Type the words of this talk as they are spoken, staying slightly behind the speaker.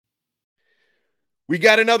We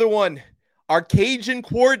got another one. Our Cajun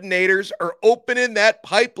coordinators are opening that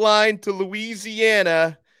pipeline to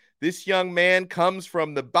Louisiana. This young man comes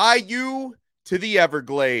from the Bayou to the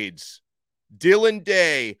Everglades. Dylan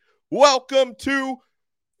Day, welcome to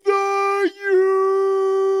the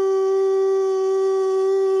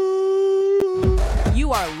U.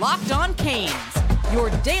 You are Locked On Canes, your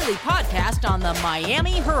daily podcast on the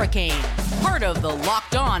Miami Hurricanes, part of the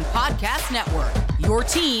Locked On Podcast Network, your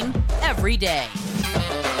team every day.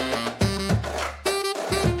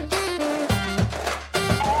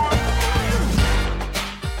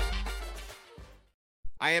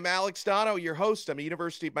 I am Alex Dono, your host. I'm a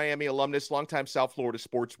University of Miami alumnus, longtime South Florida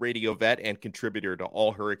sports radio vet, and contributor to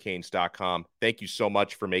allhurricanes.com. Thank you so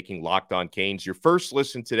much for making Locked On Canes your first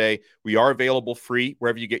listen today. We are available free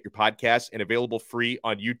wherever you get your podcasts and available free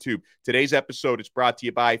on YouTube. Today's episode is brought to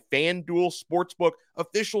you by FanDuel Sportsbook,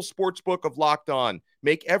 official sportsbook of Locked On.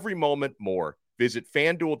 Make every moment more. Visit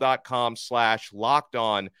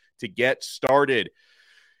FanDuel.com/LockedOn to get started.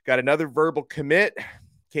 Got another verbal commit.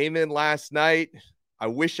 Came in last night. I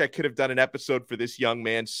wish I could have done an episode for this young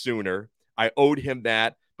man sooner. I owed him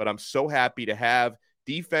that, but I'm so happy to have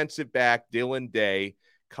defensive back Dylan Day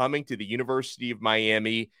coming to the University of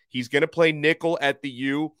Miami. He's going to play nickel at the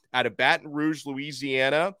U out of Baton Rouge,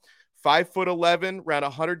 Louisiana. 5'11", around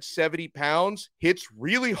 170 pounds. Hits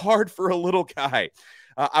really hard for a little guy.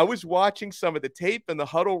 I was watching some of the tape and the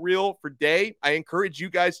huddle reel for Day. I encourage you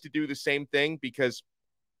guys to do the same thing because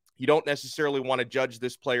you don't necessarily want to judge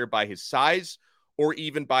this player by his size or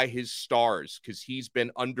even by his stars, because he's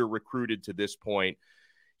been under-recruited to this point.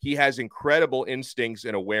 He has incredible instincts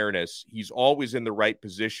and awareness. He's always in the right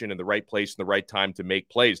position, in the right place, in the right time to make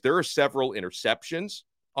plays. There are several interceptions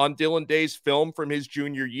on Dylan Day's film from his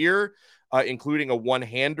junior year, including a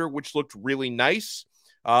one-hander, which looked really nice.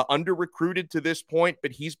 Under-recruited to this point,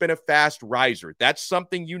 but he's been a fast riser. That's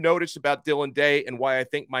something you notice about Dylan Day and why I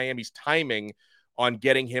think Miami's timing on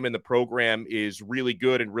getting him in the program is really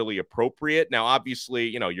good and really appropriate. Now, obviously,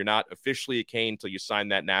 you're not officially a Cane until you sign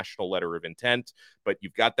that national letter of intent, but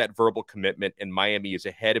you've got that verbal commitment, and Miami is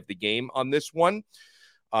ahead of the game on this one.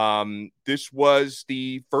 This was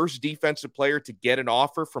the first defensive player to get an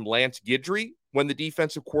offer from Lance Guidry when the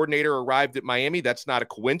defensive coordinator arrived at Miami. That's not a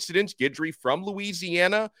coincidence. Guidry from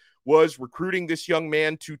Louisiana was recruiting this young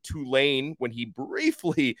man to Tulane when he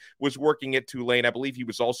briefly was working at Tulane. I believe he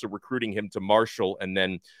was also recruiting him to Marshall, and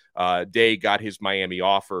then Day got his Miami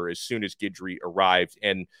offer as soon as Guidry arrived.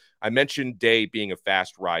 And I mentioned Day being a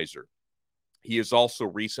fast riser. He has also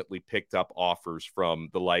recently picked up offers from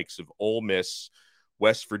the likes of Ole Miss,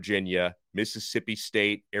 West Virginia, Mississippi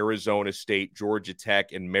State, Arizona State, Georgia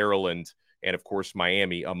Tech, and Maryland, and of course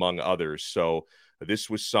Miami, among others. So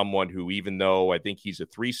this was someone who, even though I think he's a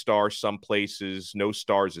 3-star some places, no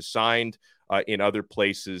stars assigned in other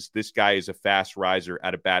places, this guy is a fast riser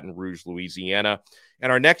out of Baton Rouge, Louisiana.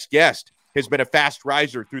 And our next guest has been a fast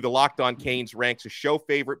riser through the Locked On Canes ranks, a show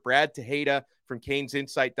favorite, Brad Tejeda from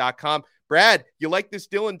CanesInsight.com. Brad, you like this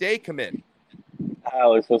Dylan Day commit?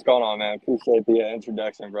 Alex, what's going on, man? Appreciate the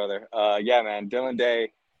introduction, brother. Yeah, man, Dylan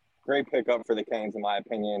Day, great pickup for the Canes, in my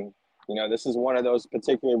opinion. This is one of those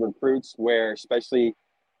particular recruits where, especially,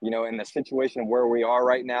 in the situation where we are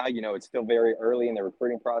right now, it's still very early in the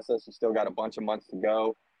recruiting process. You still got a bunch of months to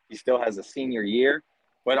go. He still has a senior year.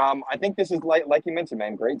 But I think this is, like you mentioned,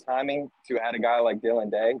 man, great timing to add a guy like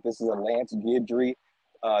Dylan Day. This is a Lance Guidry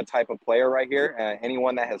type of player right here.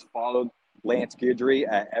 Anyone that has followed Lance Guidry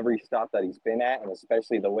at every stop that he's been at, and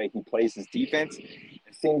especially the way he plays his defense, it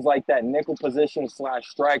seems like that nickel position /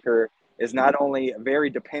 striker is not only very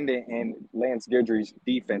dependent in Lance Guidry's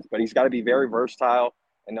defense, but he's got to be very versatile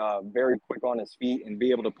and very quick on his feet and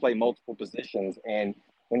be able to play multiple positions. And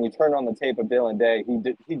when you turn on the tape of Dylan Day,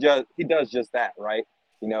 he does just that, right?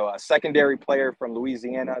 A secondary player from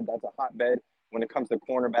Louisiana, that's a hotbed when it comes to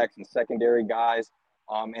cornerbacks and secondary guys.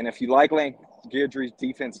 And if you like Lance Guidry's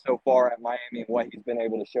defense so far at Miami and what he's been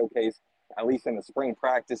able to showcase, at least in the spring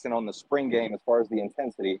practice and on the spring game as far as the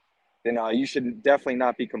intensity, then you should definitely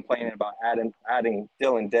not be complaining about adding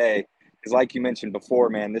Dylan Day. Because like you mentioned before,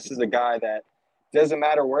 man, this is a guy that doesn't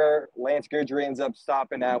matter where Lance Guidry ends up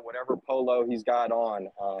stopping at, whatever polo he's got on.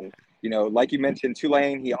 Like you mentioned,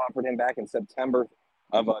 Tulane, he offered him back in September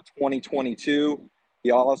of 2022. He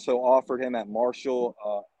also offered him at Marshall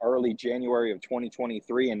early January of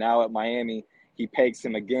 2023. And now at Miami, he pegs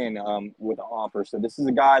him again with an offer. So this is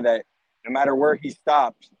a guy that no matter where he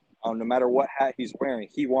stops, no matter what hat he's wearing,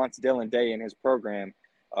 he wants Dylan Day in his program.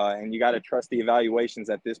 And you got to trust the evaluations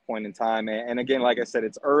at this point in time. And again, like I said,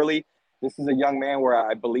 it's early. This is a young man where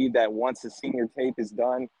I believe that once his senior tape is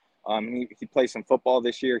done, He plays some football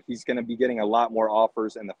this year. He's going to be getting a lot more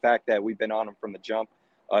offers, and the fact that we've been on him from the jump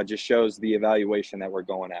just shows the evaluation that we're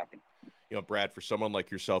going after. Brad, for someone like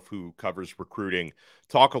yourself who covers recruiting,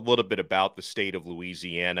 talk a little bit about the state of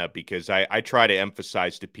Louisiana, because I try to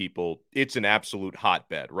emphasize to people it's an absolute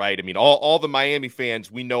hotbed, right? I mean, all the Miami fans,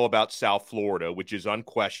 we know about South Florida, which is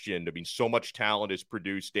unquestioned. I mean, so much talent is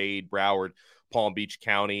produced, Dade, Broward, Palm Beach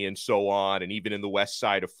County, and so on. And even in the west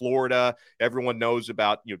side of Florida, everyone knows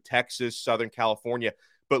about, Texas, Southern California.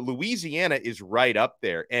 But Louisiana is right up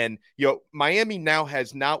there. And, Miami now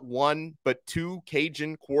has not one, but two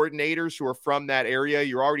Cajun coordinators who are from that area.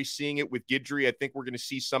 You're already seeing it with Guidry. I think we're going to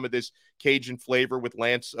see some of this Cajun flavor with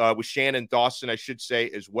with Shannon Dawson, I should say,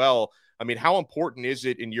 as well. I mean, how important is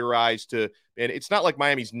it in your eyes and it's not like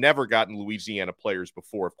Miami's never gotten Louisiana players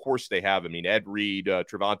before. Of course they have. I mean, Ed Reed,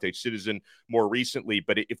 Trevante Citizen more recently.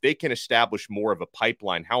 But if they can establish more of a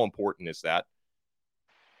pipeline, how important is that?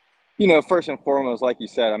 First and foremost, like you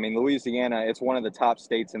said, I mean, Louisiana, it's one of the top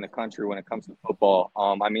states in the country when it comes to football.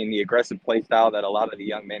 I mean, the aggressive play style that a lot of the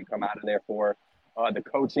young men come out of there for, the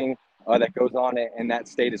coaching that goes on in that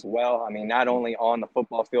state as well. I mean, not only on the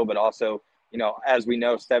football field, but also, as we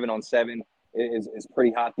know, 7-on-7 is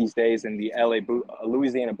pretty hot these days. And the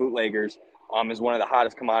Louisiana Bootleggers is one of the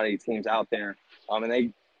hottest commodity teams out there. And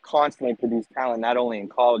they constantly produce talent, not only in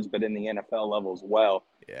college, but in the NFL level as well.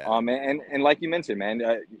 Yeah. And like you mentioned, man,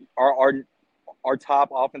 our top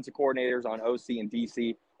offensive coordinators on OC and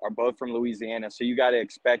DC are both from Louisiana. So you got to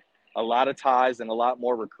expect a lot of ties and a lot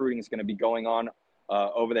more recruiting is going to be going on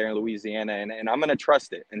over there in Louisiana. And I'm going to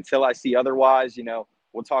trust it until I see otherwise.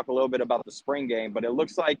 We'll talk a little bit about the spring game, but it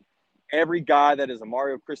looks like every guy that is a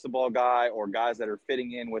Mario Cristobal guy or guys that are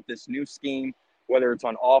fitting in with this new scheme, whether it's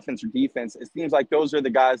on offense or defense, it seems like those are the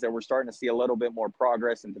guys that we're starting to see a little bit more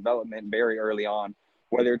progress and development very early on.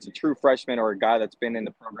 Whether it's a true freshman or a guy that's been in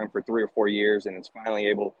the program for 3 or 4 years and is finally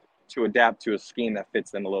able to adapt to a scheme that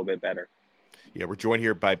fits them a little bit better. Yeah, we're joined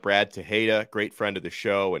here by Brad Tejeda, great friend of the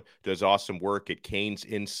show and does awesome work at Canes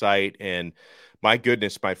Insight. And my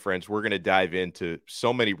goodness, my friends, we're going to dive into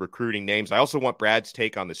so many recruiting names. I also want Brad's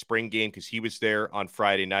take on the spring game because he was there on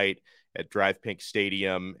Friday night at Drive Pink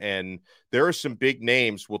Stadium. And there are some big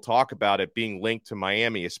names we'll talk about it being linked to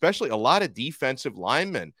Miami, especially a lot of defensive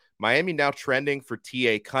linemen. Miami now trending for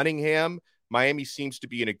T.A. Cunningham. Miami seems to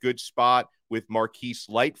be in a good spot with Marquise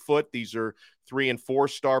Lightfoot. These are 3- and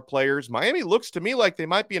 4-star players. Miami looks to me like they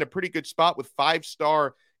might be in a pretty good spot with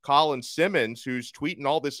 5-star Colin Simmons, who's tweeting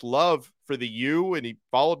all this love for the U, and he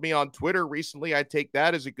followed me on Twitter recently. I take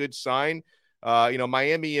that as a good sign.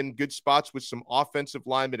 Miami in good spots with some offensive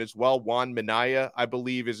linemen as well. Juan Minaya, I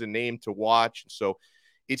believe, is a name to watch. So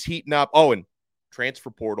it's heating up. Oh, and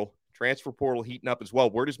transfer portal heating up as well.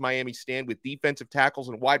 Where does Miami stand with defensive tackles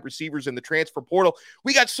and wide receivers in the transfer portal?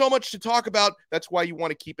 We got so much to talk about. That's why you want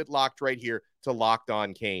to keep it locked right here to Locked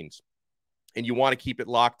On Canes. And you want to keep it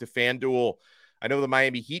locked to FanDuel. I know the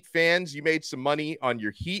Miami Heat fans, you made some money on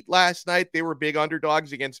your Heat last night. They were big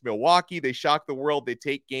underdogs against Milwaukee. They shocked the world. They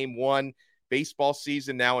take game 1. Baseball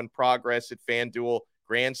season now in progress at FanDuel.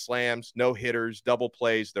 Grand slams, no hitters, double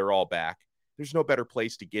plays, they're all back. There's no better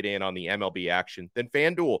place to get in on the MLB action than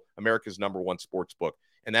FanDuel, America's #1 sports book.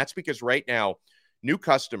 And that's because right now, new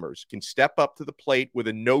customers can step up to the plate with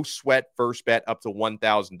a no-sweat first bet up to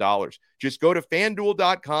 $1,000. Just go to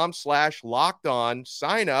FanDuel.com/lockedon,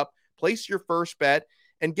 sign up, place your first bet,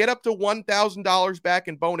 and get up to $1,000 back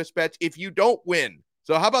in bonus bets if you don't win.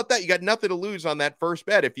 So how about that? You got nothing to lose on that first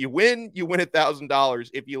bet. If you win, you win $1,000.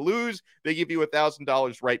 If you lose, they give you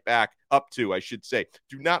 $1,000 right back, up to, I should say.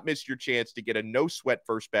 Do not miss your chance to get a no-sweat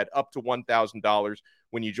first bet up to $1,000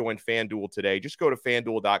 when you join FanDuel today. Just go to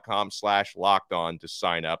FanDuel.com/lockedon to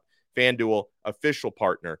sign up. FanDuel, official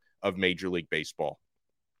partner of Major League Baseball.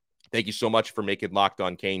 Thank you so much for making Locked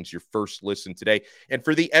On Canes your first listen today. And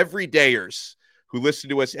for the everydayers who listen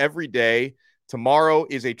to us every day, tomorrow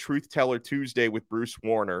is a Truth Teller Tuesday with Bruce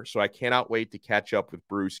Warner, so I cannot wait to catch up with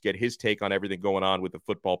Bruce, get his take on everything going on with the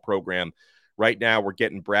football program. Right now, we're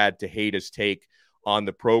getting Brad Tejeda's take on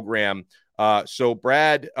the program. So,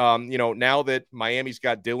 Brad, now that Miami's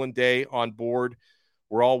got Dylan Day on board,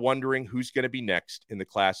 we're all wondering who's going to be next in the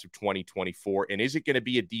class of 2024, and is it going to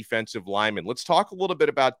be a defensive lineman? Let's talk a little bit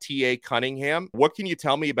about T.A. Cunningham. What can you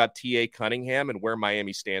tell me about T.A. Cunningham and where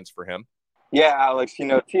Miami stands for him? Yeah, Alex,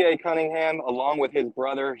 T.A. Cunningham, along with his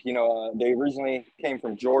brother, they originally came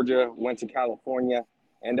from Georgia, went to California.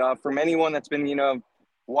 And from anyone that's been,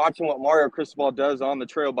 watching what Mario Cristobal does on the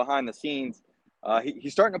trail behind the scenes,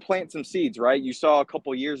 he's starting to plant some seeds, right? You saw a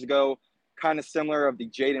couple years ago, kind of similar of the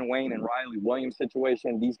Jaden Wayne and Riley Williams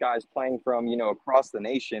situation, these guys playing from, across the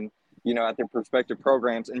nation. at their prospective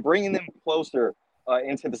programs and bringing them closer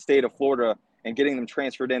into the state of Florida and getting them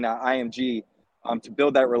transferred into IMG to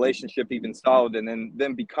build that relationship even solid, and then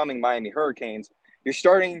them becoming Miami Hurricanes. You're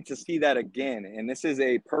starting to see that again, and this is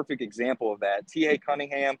a perfect example of that. T.A.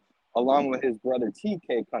 Cunningham, along with his brother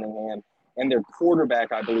T.K. Cunningham, and their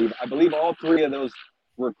quarterback, I believe all three of those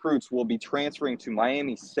recruits will be transferring to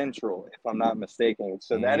Miami Central, if I'm not mistaken.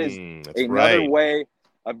 So that is another way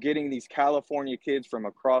of getting these California kids from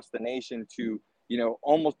across the nation to,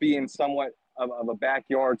 almost be in somewhat of a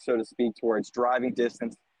backyard, so to speak, towards driving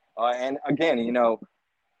distance. And again,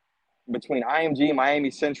 between IMG and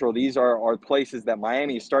Miami Central, these are places that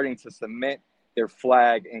Miami is starting to cement their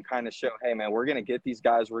flag and kind of show, hey, man, we're going to get these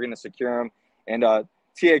guys. We're going to secure them. And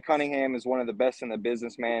T.A. Cunningham is one of the best in the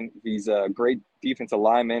business, man. He's a great defensive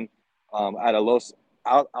lineman out of Los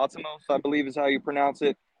Alamos, I believe is how you pronounce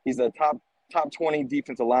it. He's a top 20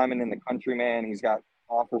 defensive lineman in the country, man. He's got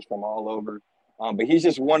offers from all over. But he's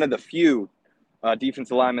just one of the few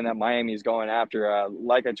defensive linemen that Miami is going after.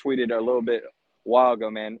 Like I tweeted a little bit a while ago,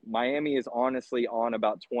 man, Miami is honestly on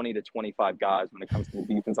about 20 to 25 guys when it comes to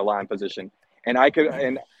the defensive line position. And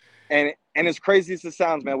as crazy as it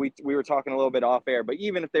sounds, man, we were talking a little bit off air, but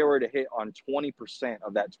even if they were to hit on 20%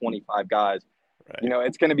 of that 25 guys, right,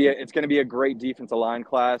 it's going to be a great defensive line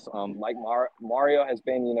class. Like Mario has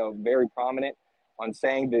been, very prominent on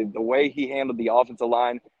saying that the way he handled the offensive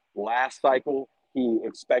line last cycle, he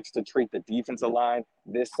expects to treat the defensive line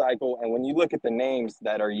this cycle. And when you look at the names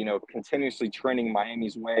that are, continuously trending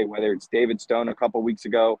Miami's way, whether it's David Stone a couple weeks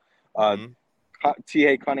ago,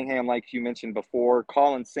 T.A. Cunningham, like you mentioned before,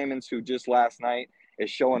 Colin Simmons, who just last night is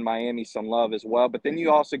showing Miami some love as well. But then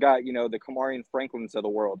you also got, the Kamarian Franklins of the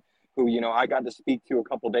world, who, I got to speak to a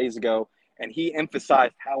couple days ago, and he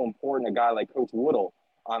emphasized how important a guy like Coach Woodle,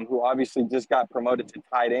 who obviously just got promoted to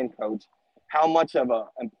tight end coach, how much of an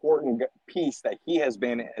important piece that he has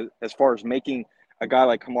been as far as making a guy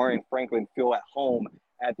like Kamarian Franklin feel at home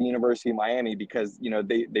at the University of Miami, because,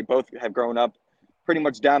 they both have grown up pretty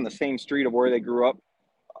much down the same street of where they grew up.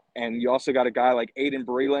 And you also got a guy like Aiden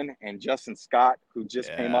Breland and Justin Scott, who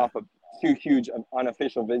just came off of two huge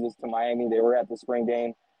unofficial visits to Miami. They were at the spring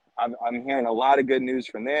game. I'm hearing a lot of good news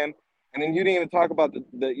from them. And then you didn't even talk about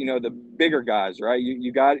the bigger guys, right?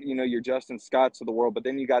 You got, your Justin Scotts of the world, but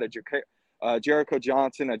then you got a Jericho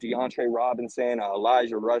Johnson, a DeAndre Robinson,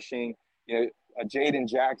 Elijah Rushing, Jaden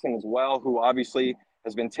Jackson as well, who obviously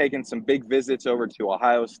has been taking some big visits over to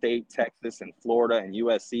Ohio State, Texas, and Florida and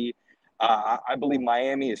USC. I believe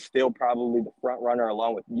Miami is still probably the front runner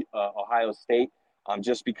along with Ohio State,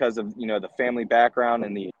 just because of, the family background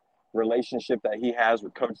and the relationship that he has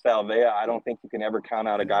with Coach Salvea. I don't think you can ever count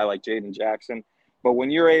out a guy like Jaden Jackson. But when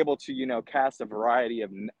you're able to, cast a variety of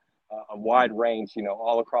a wide range,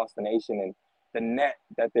 all across the nation, and the net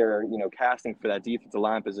that they're, casting for that defensive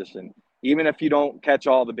line position, even if you don't catch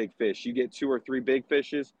all the big fish, you get 2 or 3 big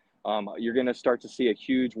fishes, you're going to start to see a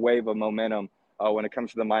huge wave of momentum when it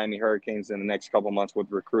comes to the Miami Hurricanes in the next couple months with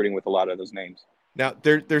recruiting with a lot of those names. Now,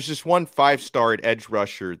 there's this one 5-star edge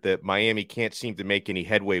rusher that Miami can't seem to make any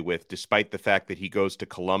headway with, despite the fact that he goes to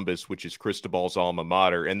Columbus, which is Cristobal's alma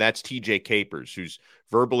mater, and that's TJ Capers, who's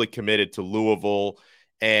verbally committed to Louisville.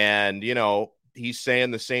 And, he's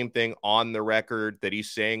saying the same thing on the record that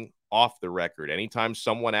he's saying off the record. Anytime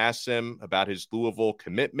someone asks him about his Louisville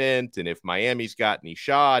commitment and if Miami's got any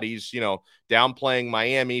shot, he's, downplaying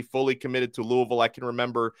Miami, fully committed to Louisville. I can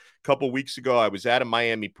remember a couple weeks ago, I was at a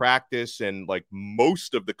Miami practice, and like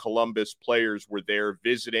most of the Columbus players were there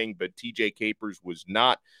visiting, but TJ Capers was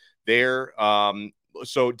not there.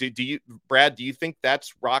 So do you, Brad, do you think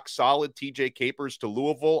that's rock solid, TJ Capers to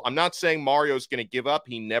Louisville? I'm not saying Mario's going to give up.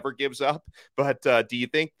 He never gives up. But do you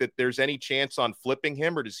think that there's any chance on flipping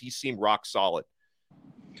him, or does he seem rock solid?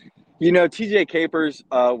 TJ Capers,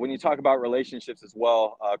 when you talk about relationships as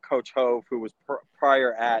well, Coach Hove, who was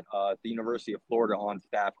prior at the University of Florida on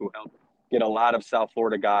staff, who helped get a lot of South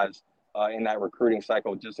Florida guys in that recruiting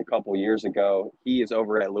cycle just a couple years ago. He is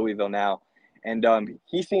over at Louisville now. And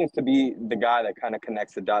he seems to be the guy that kind of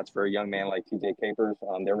connects the dots for a young man like TJ Capers.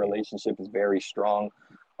 Their relationship is very strong.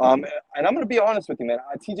 And I'm going to be honest with you, man.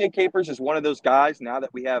 TJ Capers is one of those guys, now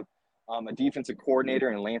that we have a defensive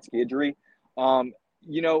coordinator in Lance Guidry.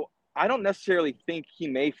 I don't necessarily think he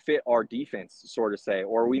may fit our defense, sort of say,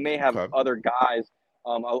 or we may have other guys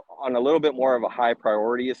on a little bit more of a high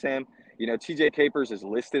priority as him. TJ Capers is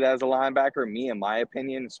listed as a linebacker, in my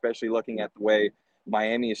opinion, especially looking at the way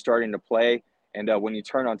Miami is starting to play. And when you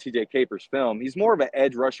turn on TJ Capers' film, he's more of an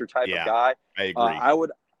edge rusher type of guy. I agree.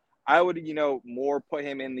 I would, more put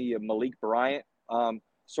him in the Malik Bryant,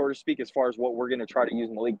 so to speak, as far as what we're going to try to use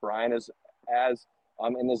Malik Bryant as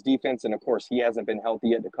in this defense. And of course, he hasn't been healthy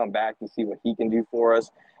yet to come back to see what he can do for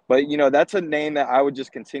us. But, that's a name that I would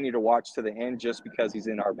just continue to watch to the end just because he's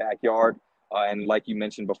in our backyard. And like you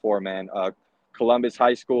mentioned before, man, Columbus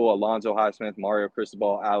High School, Alonzo Highsmith, Mario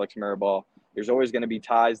Cristobal, Alex Mirabal, there's always going to be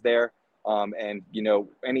ties there. And,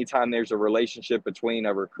 anytime there's a relationship between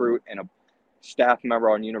a recruit and a staff member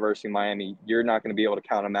on University of Miami, you're not going to be able to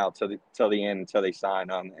count them out till the end, until they sign,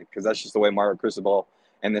 because that's just the way Mario Cristobal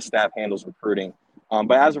and the staff handles recruiting.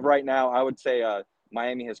 But as of right now, I would say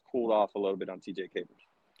Miami has cooled off a little bit on TJ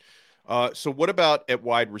Capers. So what about at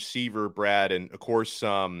wide receiver, Brad? And of course,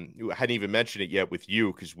 I hadn't even mentioned it yet with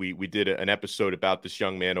you because we did an episode about this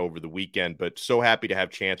young man over the weekend, but so happy to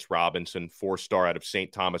have Chance Robinson, 4-star out of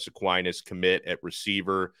St. Thomas Aquinas, commit at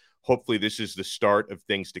receiver. Hopefully this is the start of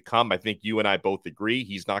things to come. I think you and I both agree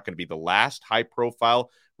he's not going to be the last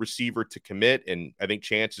high-profile receiver to commit, and I think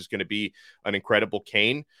Chance is going to be an incredible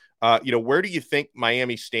Cane. Where do you think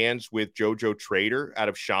Miami stands with JoJo Trader out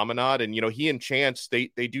of Chaminade? And, he and Chance, they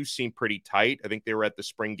do seem pretty tight. I think they were at the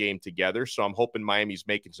spring game together, so I'm hoping Miami's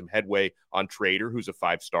making some headway on Trader, who's a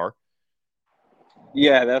 5-star.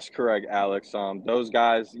 Yeah, that's correct, Alex. Those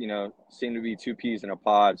guys, seem to be two peas in a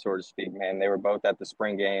pod, so to speak, man. They were both at the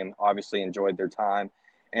spring game, obviously enjoyed their time.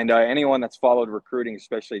 And anyone that's followed recruiting,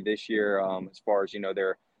 especially this year, as far as,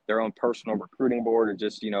 their own personal recruiting board, or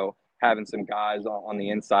just, having some guys on the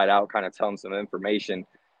inside out kind of tell them some information,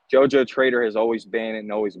 JoJo Trader has always been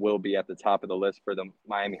and always will be at the top of the list for the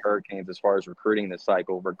Miami Hurricanes as far as recruiting this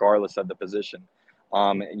cycle, regardless of the position.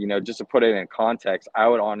 Just to put it in context, I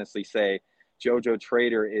would honestly say JoJo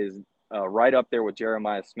Trader is right up there with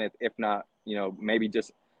Jeremiah Smith, if not, maybe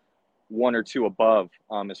just one or two above,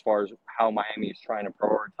 as far as how Miami is trying to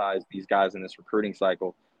prioritize these guys in this recruiting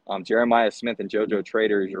cycle. Jeremiah Smith and JoJo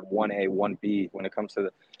Trader is your 1A, 1B when it comes to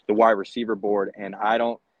the wide receiver board. And I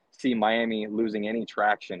don't see Miami losing any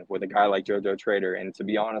traction with a guy like JoJo Trader. And to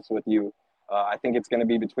be honest with you, I think it's going to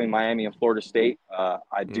be between Miami and Florida State.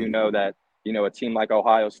 I do know that, a team like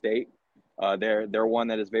Ohio State, they're one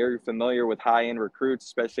that is very familiar with high-end recruits,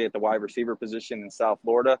 especially at the wide receiver position in South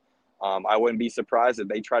Florida. I wouldn't be surprised if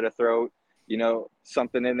they try to throw,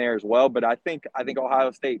 something in there as well. But I think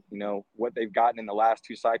Ohio State, what they've gotten in the last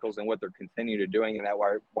two cycles and what they're continuing to doing in that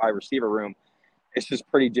wide receiver room, it's just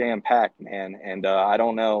pretty jam-packed, man. And I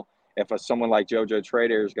don't know if someone like JoJo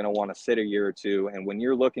Trader is going to want to sit a year or two. And when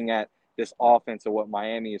you're looking at this offense of what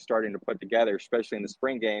Miami is starting to put together, especially in the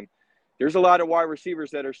spring game, there's a lot of wide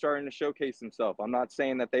receivers that are starting to showcase themselves. I'm not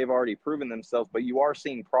saying that they've already proven themselves, but you are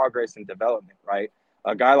seeing progress and development, right?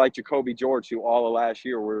 A guy like Jacoby George, who all of last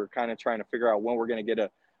year we were kind of trying to figure out when we're going to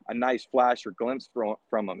get a nice flash or glimpse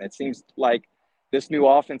from him. It seems like this new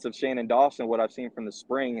offense of Shannon Dawson, what I've seen from the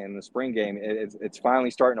spring and the spring game, it's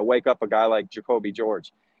finally starting to wake up a guy like Jacoby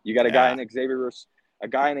George. You got a guy in Xavier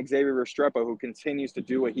Restrepo who continues to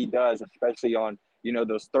do what he does, especially on,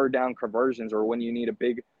 those third down conversions or when you need a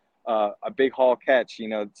big haul catch,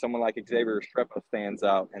 someone like Xavier Restrepo stands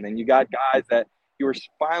out. And then you got guys that you are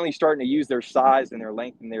finally starting to use their size and their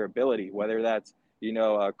length and their ability, whether that's,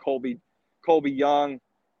 Colby Young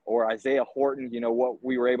or Isaiah Horton, what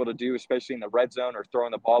we were able to do, especially in the red zone or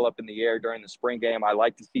throwing the ball up in the air during the spring game. I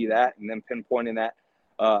like to see that and then pinpointing that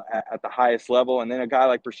at the highest level. And then a guy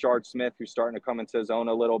like Brashard Smith, who's starting to come into his own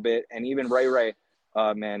a little bit. And even Ray,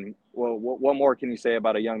 man, well, what more can you say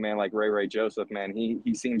about a young man like Ray Joseph, man?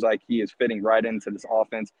 He seems like he is fitting right into this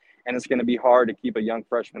offense, and it's going to be hard to keep a young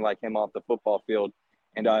freshman like him off the football field.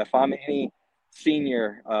 And if I'm any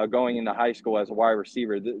senior going into high school as a wide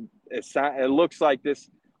receiver, it looks like this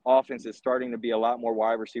offense is starting to be a lot more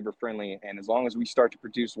wide receiver friendly. And as long as we start to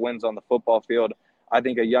produce wins on the football field, I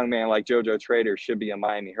think a young man like JoJo Trader should be a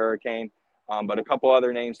Miami Hurricane. But a couple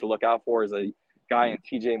other names to look out for is a guy in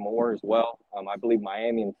TJ Moore as well. I believe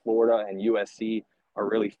Miami and Florida and USC are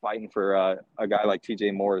really fighting for a guy like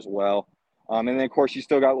TJ Moore as well. And then, of course, you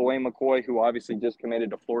still got Luane McCoy, who obviously just committed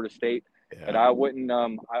to Florida State. Yeah. But I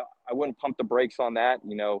wouldn't pump the brakes on that.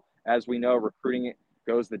 As we know, recruiting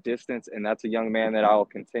goes the distance, and that's a young man that I'll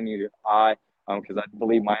continue to eye because I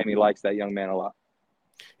believe Miami likes that young man a lot.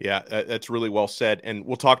 Yeah, that's really well said. And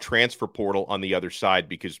we'll talk transfer portal on the other side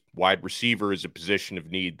because wide receiver is a position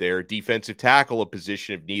of need there. Defensive tackle, a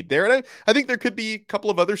position of need there. And I think there could be a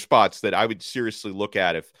couple of other spots that I would seriously look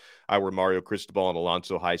at if I were Mario Cristobal and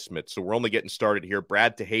Alonzo Highsmith. So we're only getting started here.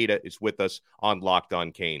 Brad Tejeda is with us on Locked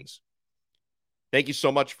On Canes. Thank you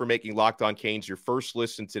so much for making Locked On Canes your first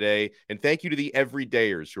listen today. And thank you to the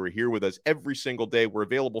everydayers who are here with us every single day. We're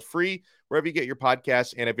available free wherever you get your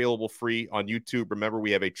podcasts and available free on YouTube. Remember,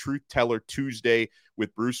 we have a Truth Teller Tuesday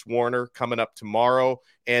with Bruce Warner coming up tomorrow.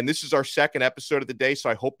 And this is our second episode of the day. So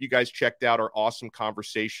I hope you guys checked out our awesome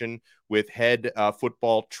conversation with head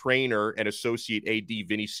football trainer and associate AD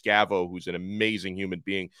Vinny Scavo, who's an amazing human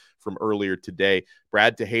being from earlier today.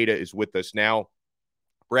 Brad Tejeda is with us now.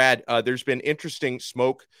 Brad, there's been interesting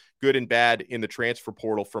smoke, good and bad, in the transfer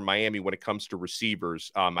portal for Miami when it comes to receivers.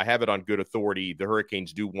 I have it on good authority. The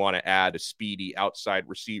Hurricanes do want to add a speedy outside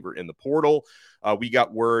receiver in the portal. We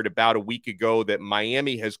got word about a week ago that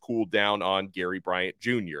Miami has cooled down on Gary Bryant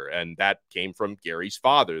Jr., and that came from Gary's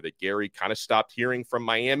father, that Gary kind of stopped hearing from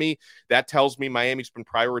Miami. That tells me Miami's been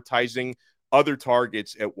prioritizing other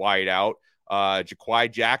targets at wideout.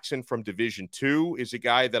 Ja'Quai Jackson from Division II is a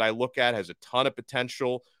guy that I look at, has a ton of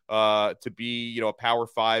potential to be, a Power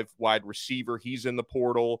 5 wide receiver. He's in the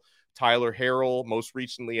portal. Tyler Harrell, most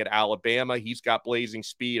recently at Alabama. He's got blazing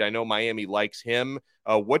speed. I know Miami likes him.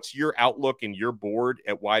 What's your outlook and your board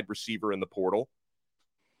at wide receiver in the portal?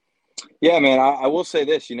 Yeah, man, I will say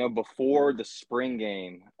this, before the spring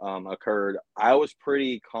game occurred, I was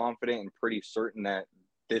pretty confident and pretty certain that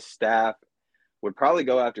this staff would probably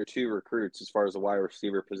go after 2 recruits as far as the wide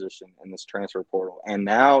receiver position in this transfer portal. And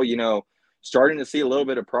now, starting to see a little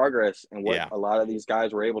bit of progress in what a lot of these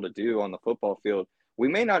guys were able to do on the football field. We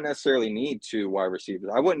may not necessarily need 2 wide receivers.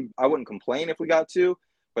 I wouldn't complain if we got 2,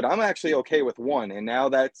 but I'm actually okay with 1. And now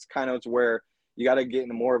that's kind of where you got to get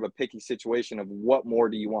into more of a picky situation of what more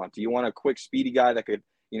do you want? Do you want a quick, speedy guy that could,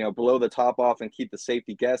 blow the top off and keep the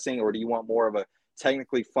safety guessing? Or do you want more of a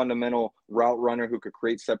technically fundamental route runner who could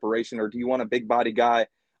create separation? Or do you want a big body guy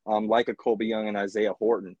like a Colby Young and Isaiah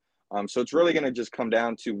Horton? So it's really going to just come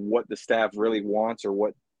down to what the staff really wants or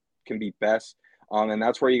what can be best. And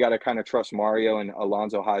that's where you got to kind of trust Mario and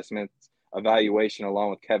Alonzo Highsmith's evaluation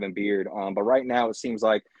along with Kevin Beard. But right now it seems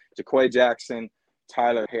like Ja'Quai Jackson,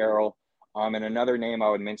 Tyler Harrell, and another name I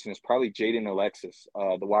would mention is probably Jaden Alexis,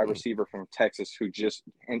 the wide receiver from Texas who just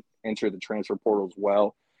entered the transfer portal as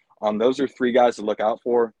well. Those are 3 guys to look out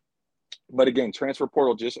for. But again, transfer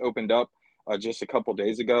portal just opened up just a couple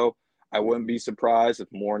days ago. I wouldn't be surprised if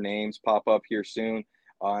more names pop up here soon.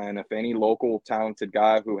 And if any local talented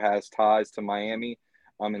guy who has ties to Miami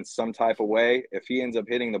in some type of way, if he ends up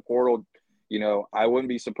hitting the portal, I wouldn't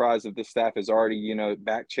be surprised if this staff has already,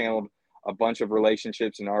 back channeled a bunch of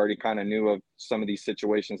relationships and already kind of knew of some of these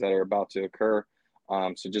situations that are about to occur.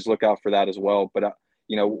 So just look out for that as well. But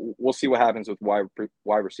we'll see what happens with wide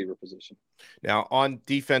receiver position. Now, on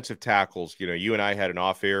defensive tackles, you and I had an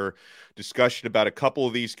off-air discussion about a couple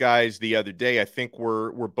of these guys the other day. I think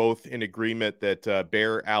we're both in agreement that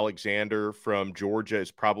Bear Alexander from Georgia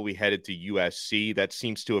is probably headed to USC. That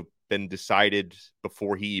seems to have been decided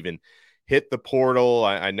before he even hit the portal.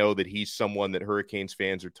 I know that he's someone that Hurricanes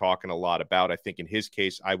fans are talking a lot about. I think in his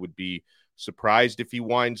case, I would be surprised if he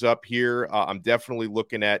winds up here. I'm definitely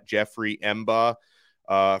looking at Jeffrey Emba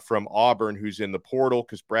from Auburn, who's in the portal,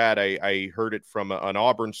 because Brad, I heard it from an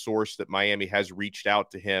Auburn source that Miami has reached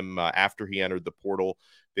out to him after he entered the portal.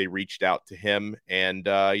 They reached out to him, and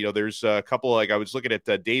there's a couple. Like I was looking at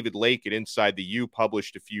David Lake at Inside the U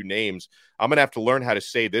published a few names. I'm gonna have to learn how to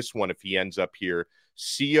say this one if he ends up here.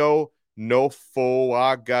 Sio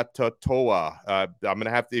Nofoagatoa. I'm gonna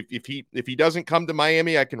have to if he doesn't come to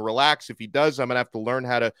Miami, I can relax. If he does, I'm gonna have to learn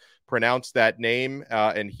how to pronounce that name.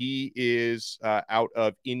 And he is out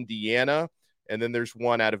of Indiana. And then there's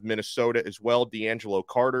one out of Minnesota as well, D'Angelo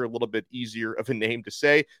Carter, a little bit easier of a name to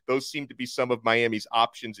say. Those seem to be some of Miami's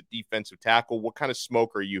options at defensive tackle. What kind of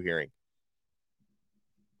smoke are you hearing?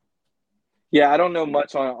 Yeah, I don't know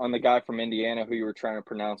much on the guy from Indiana who you were trying to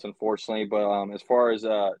pronounce, unfortunately. But as far as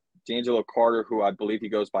D'Angelo Carter, who I believe he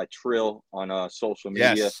goes by Trill on social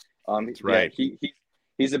media. Yes, that's right. Yeah,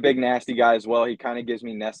 he's a big, nasty guy as well. He kind of gives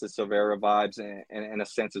me Nesta Silvera vibes in a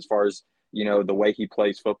sense as far as, the way he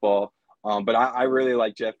plays football. But I really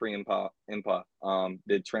like Jeffrey Impa,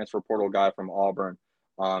 the transfer portal guy from Auburn.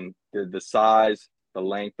 The size, the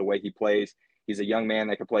length, the way he plays. He's a young man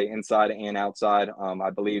that can play inside and outside.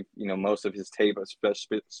 I believe, most of his tape,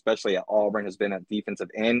 especially at Auburn, has been at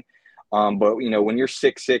defensive end. But, when you're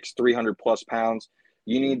 6'6", 300-plus pounds,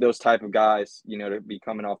 you need those type of guys, to be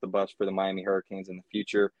coming off the bus for the Miami Hurricanes in the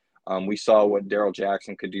future. We saw what Darrell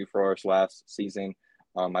Jackson could do for us last season.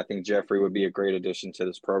 I think Jeffrey would be a great addition to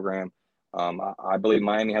this program. I believe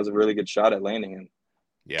Miami has a really good shot at landing him.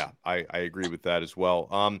 Yeah, I agree with that as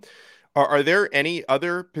well. Are there any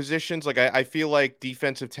other positions? Like I feel like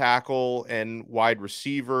defensive tackle and wide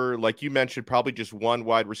receiver, like you mentioned, probably just one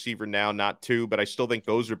wide receiver now, not two, but I still think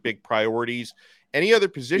those are big priorities. Any other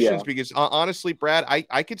positions? Yeah. Because honestly, Brad,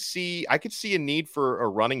 I could see a need for a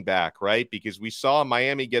running back, right? Because we saw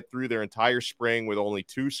Miami get through their entire spring with only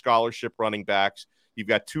two scholarship running backs. You've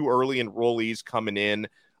got two early enrollees coming in.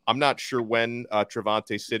 I'm not sure when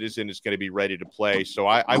Trevante Citizen is going to be ready to play. So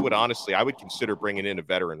I would honestly, I would consider bringing in a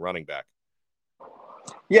veteran running back.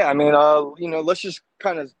 Yeah, I mean, let's just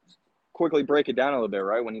kind of quickly break it down a little bit,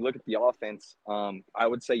 right? When you look at the offense, I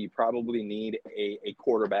would say you probably need a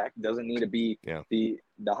quarterback. It doesn't need to be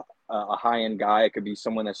a high end guy. It could be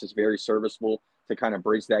someone that's just very serviceable to kind of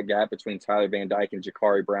bridge that gap between Tyler Van Dyke and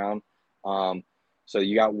Jakari Brown. So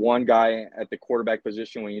you got one guy at the quarterback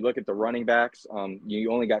position. When you look at the running backs, you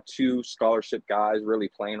only got two scholarship guys really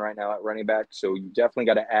playing right now at running back. So you definitely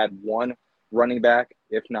got to add one running back,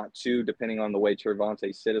 if not two, depending on the way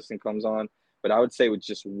Trevante Citizen comes on. But I would say with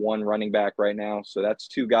just one running back right now. So that's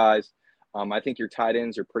two guys. I think your tight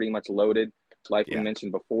ends are pretty much loaded. Like we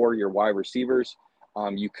mentioned before, your wide receivers,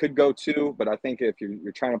 you could go two, but I think if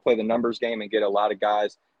you're trying to play the numbers game and get a lot of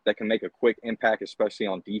guys that can make a quick impact, especially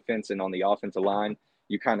on defense and on the offensive line,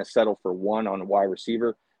 you kind of settle for one on a wide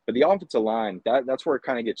receiver. But the offensive line, that's where it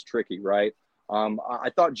kind of gets tricky, right? I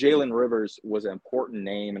thought Jalen Rivers was an important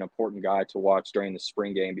name, an important guy to watch during the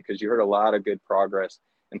spring game because you heard a lot of good progress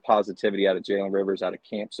and positivity out of Jalen Rivers out of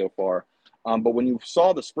camp so far. But when you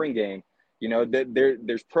saw the spring game, you know,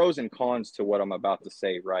 there's pros and cons to what I'm about to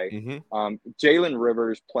say, right? Mm-hmm. Jalen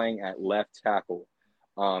Rivers playing at left tackle,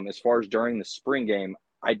 as far as during the spring game,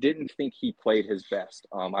 I didn't think he played his best.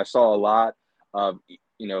 I saw a lot of,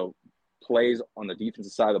 plays on the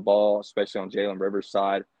defensive side of the ball, especially on Jalen Rivers'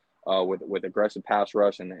 side, with aggressive pass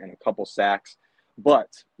rush and a couple sacks. But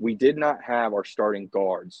we did not have our starting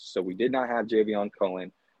guards. So we did not have Javion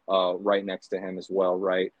Cohen right next to him as well,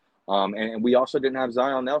 right? And we also didn't have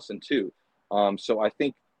Zion Nelson, too. So I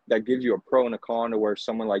think that gives you a pro and a con to where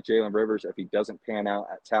someone like Jalen Rivers, if he doesn't pan out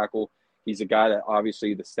at tackle, he's a guy that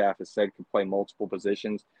obviously the staff has said can play multiple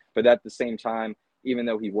positions. But at the same time, even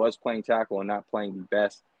though he was playing tackle and not playing the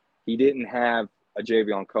best, he didn't have a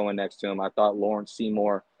Javion Cohen next to him. I thought Lawrence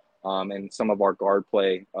Seymour and some of our guard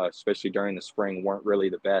play, especially during the spring, weren't really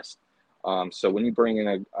the best. So when you bring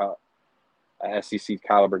in a SEC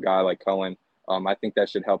caliber guy like Cohen, I think that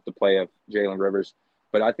should help the play of Jalen Rivers.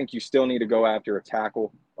 But I think you still need to go after a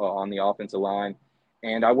tackle on the offensive line.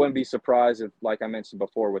 And I wouldn't be surprised if, like I mentioned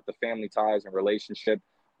before, with the family ties and relationship,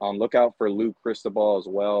 look out for Luke Cristobal as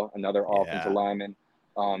well, another offensive lineman.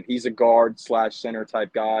 He's a guard / center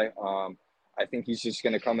type guy. I think he's just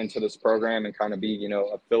going to come into this program and kind of be,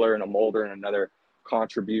 a filler and a molder and another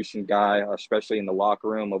contribution guy, especially in the locker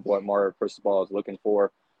room of what Mario Cristobal is looking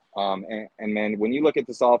for. And man, when you look at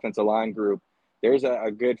this offensive line group, there's a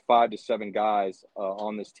good 5 to 7 guys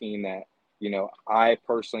on this team that, I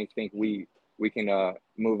personally think we can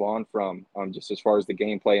move on from just as far as the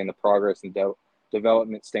gameplay and the progress and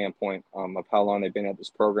development standpoint of how long they've been at this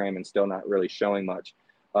program and still not really showing much.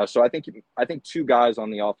 So I think 2 guys on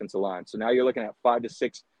the offensive line. So now you're looking at 5 to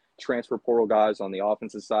 6 transfer portal guys on the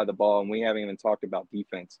offensive side of the ball, and we haven't even talked about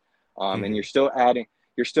defense. And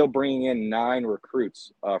you're still bringing in 9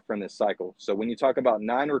 recruits from this cycle. So when you talk about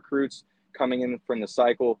 9 recruits coming in from the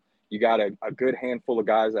cycle, you got a good handful of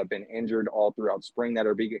guys that have been injured all throughout spring that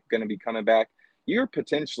are going to be coming back. You're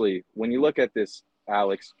potentially, when you look at this,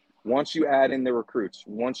 Alex, once you add in the recruits,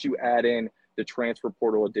 once you add in the transfer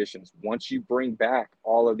portal additions, once you bring back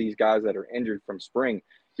all of these guys that are injured from spring,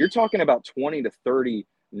 you're talking about 20 to 30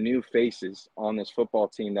 new faces on this football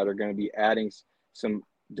team that are going to be adding some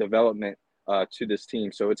development to this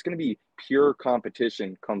team. So it's going to be pure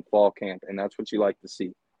competition come fall camp, and that's what you like to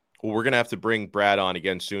see. Well, we're going to have to bring Brad on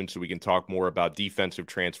again soon so we can talk more about defensive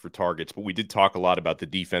transfer targets. But we did talk a lot about the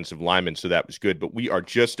defensive linemen, so that was good. But we are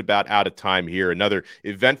just about out of time here. Another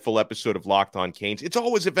eventful episode of Locked On Canes. It's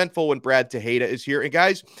always eventful when Brad Tejeda is here. And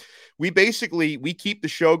guys, we keep the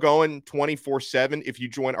show going 24/7 if you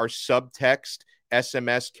join our subtext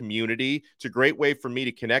SMS community. It's a great way for me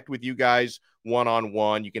to connect with you guys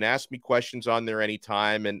one-on-one. You can ask me questions on there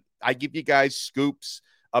anytime, and I give you guys scoops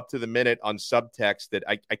up to the minute on subtext that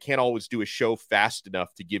I can't always do a show fast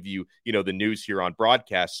enough to give you, the news here on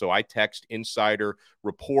broadcast. So I text insider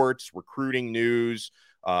reports, recruiting news,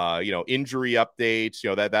 injury updates,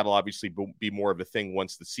 that'll obviously be more of a thing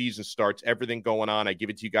once the season starts. Everything going on, I give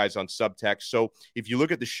it to you guys on subtext. So if you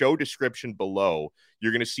look at the show description below,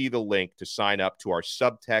 you're going to see the link to sign up to our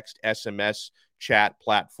subtext SMS chat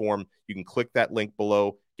platform. You can click that link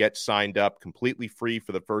below, Get signed up completely free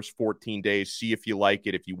for the first 14 days. See if you like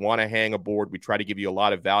it. If you want to hang aboard, we try to give you a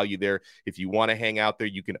lot of value there. If you want to hang out there,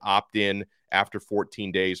 you can opt in after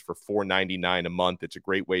 14 days for $4.99 a month. It's a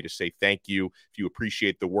great way to say thank you if you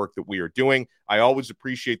appreciate the work that we are doing. I always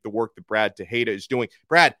appreciate the work that Brad Tejeda is doing.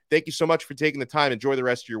 Brad, thank you so much for taking the time. Enjoy the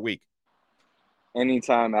rest of your week.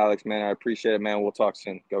 Anytime, Alex, man. I appreciate it, man. We'll talk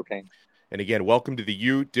soon. Go Canes. And again, welcome to the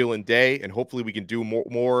U, Dylan Day, and hopefully we can do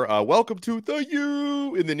more welcome to the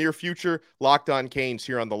U in the near future. Locked On Canes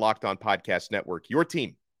here on the Locked On Podcast Network, your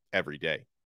team every day.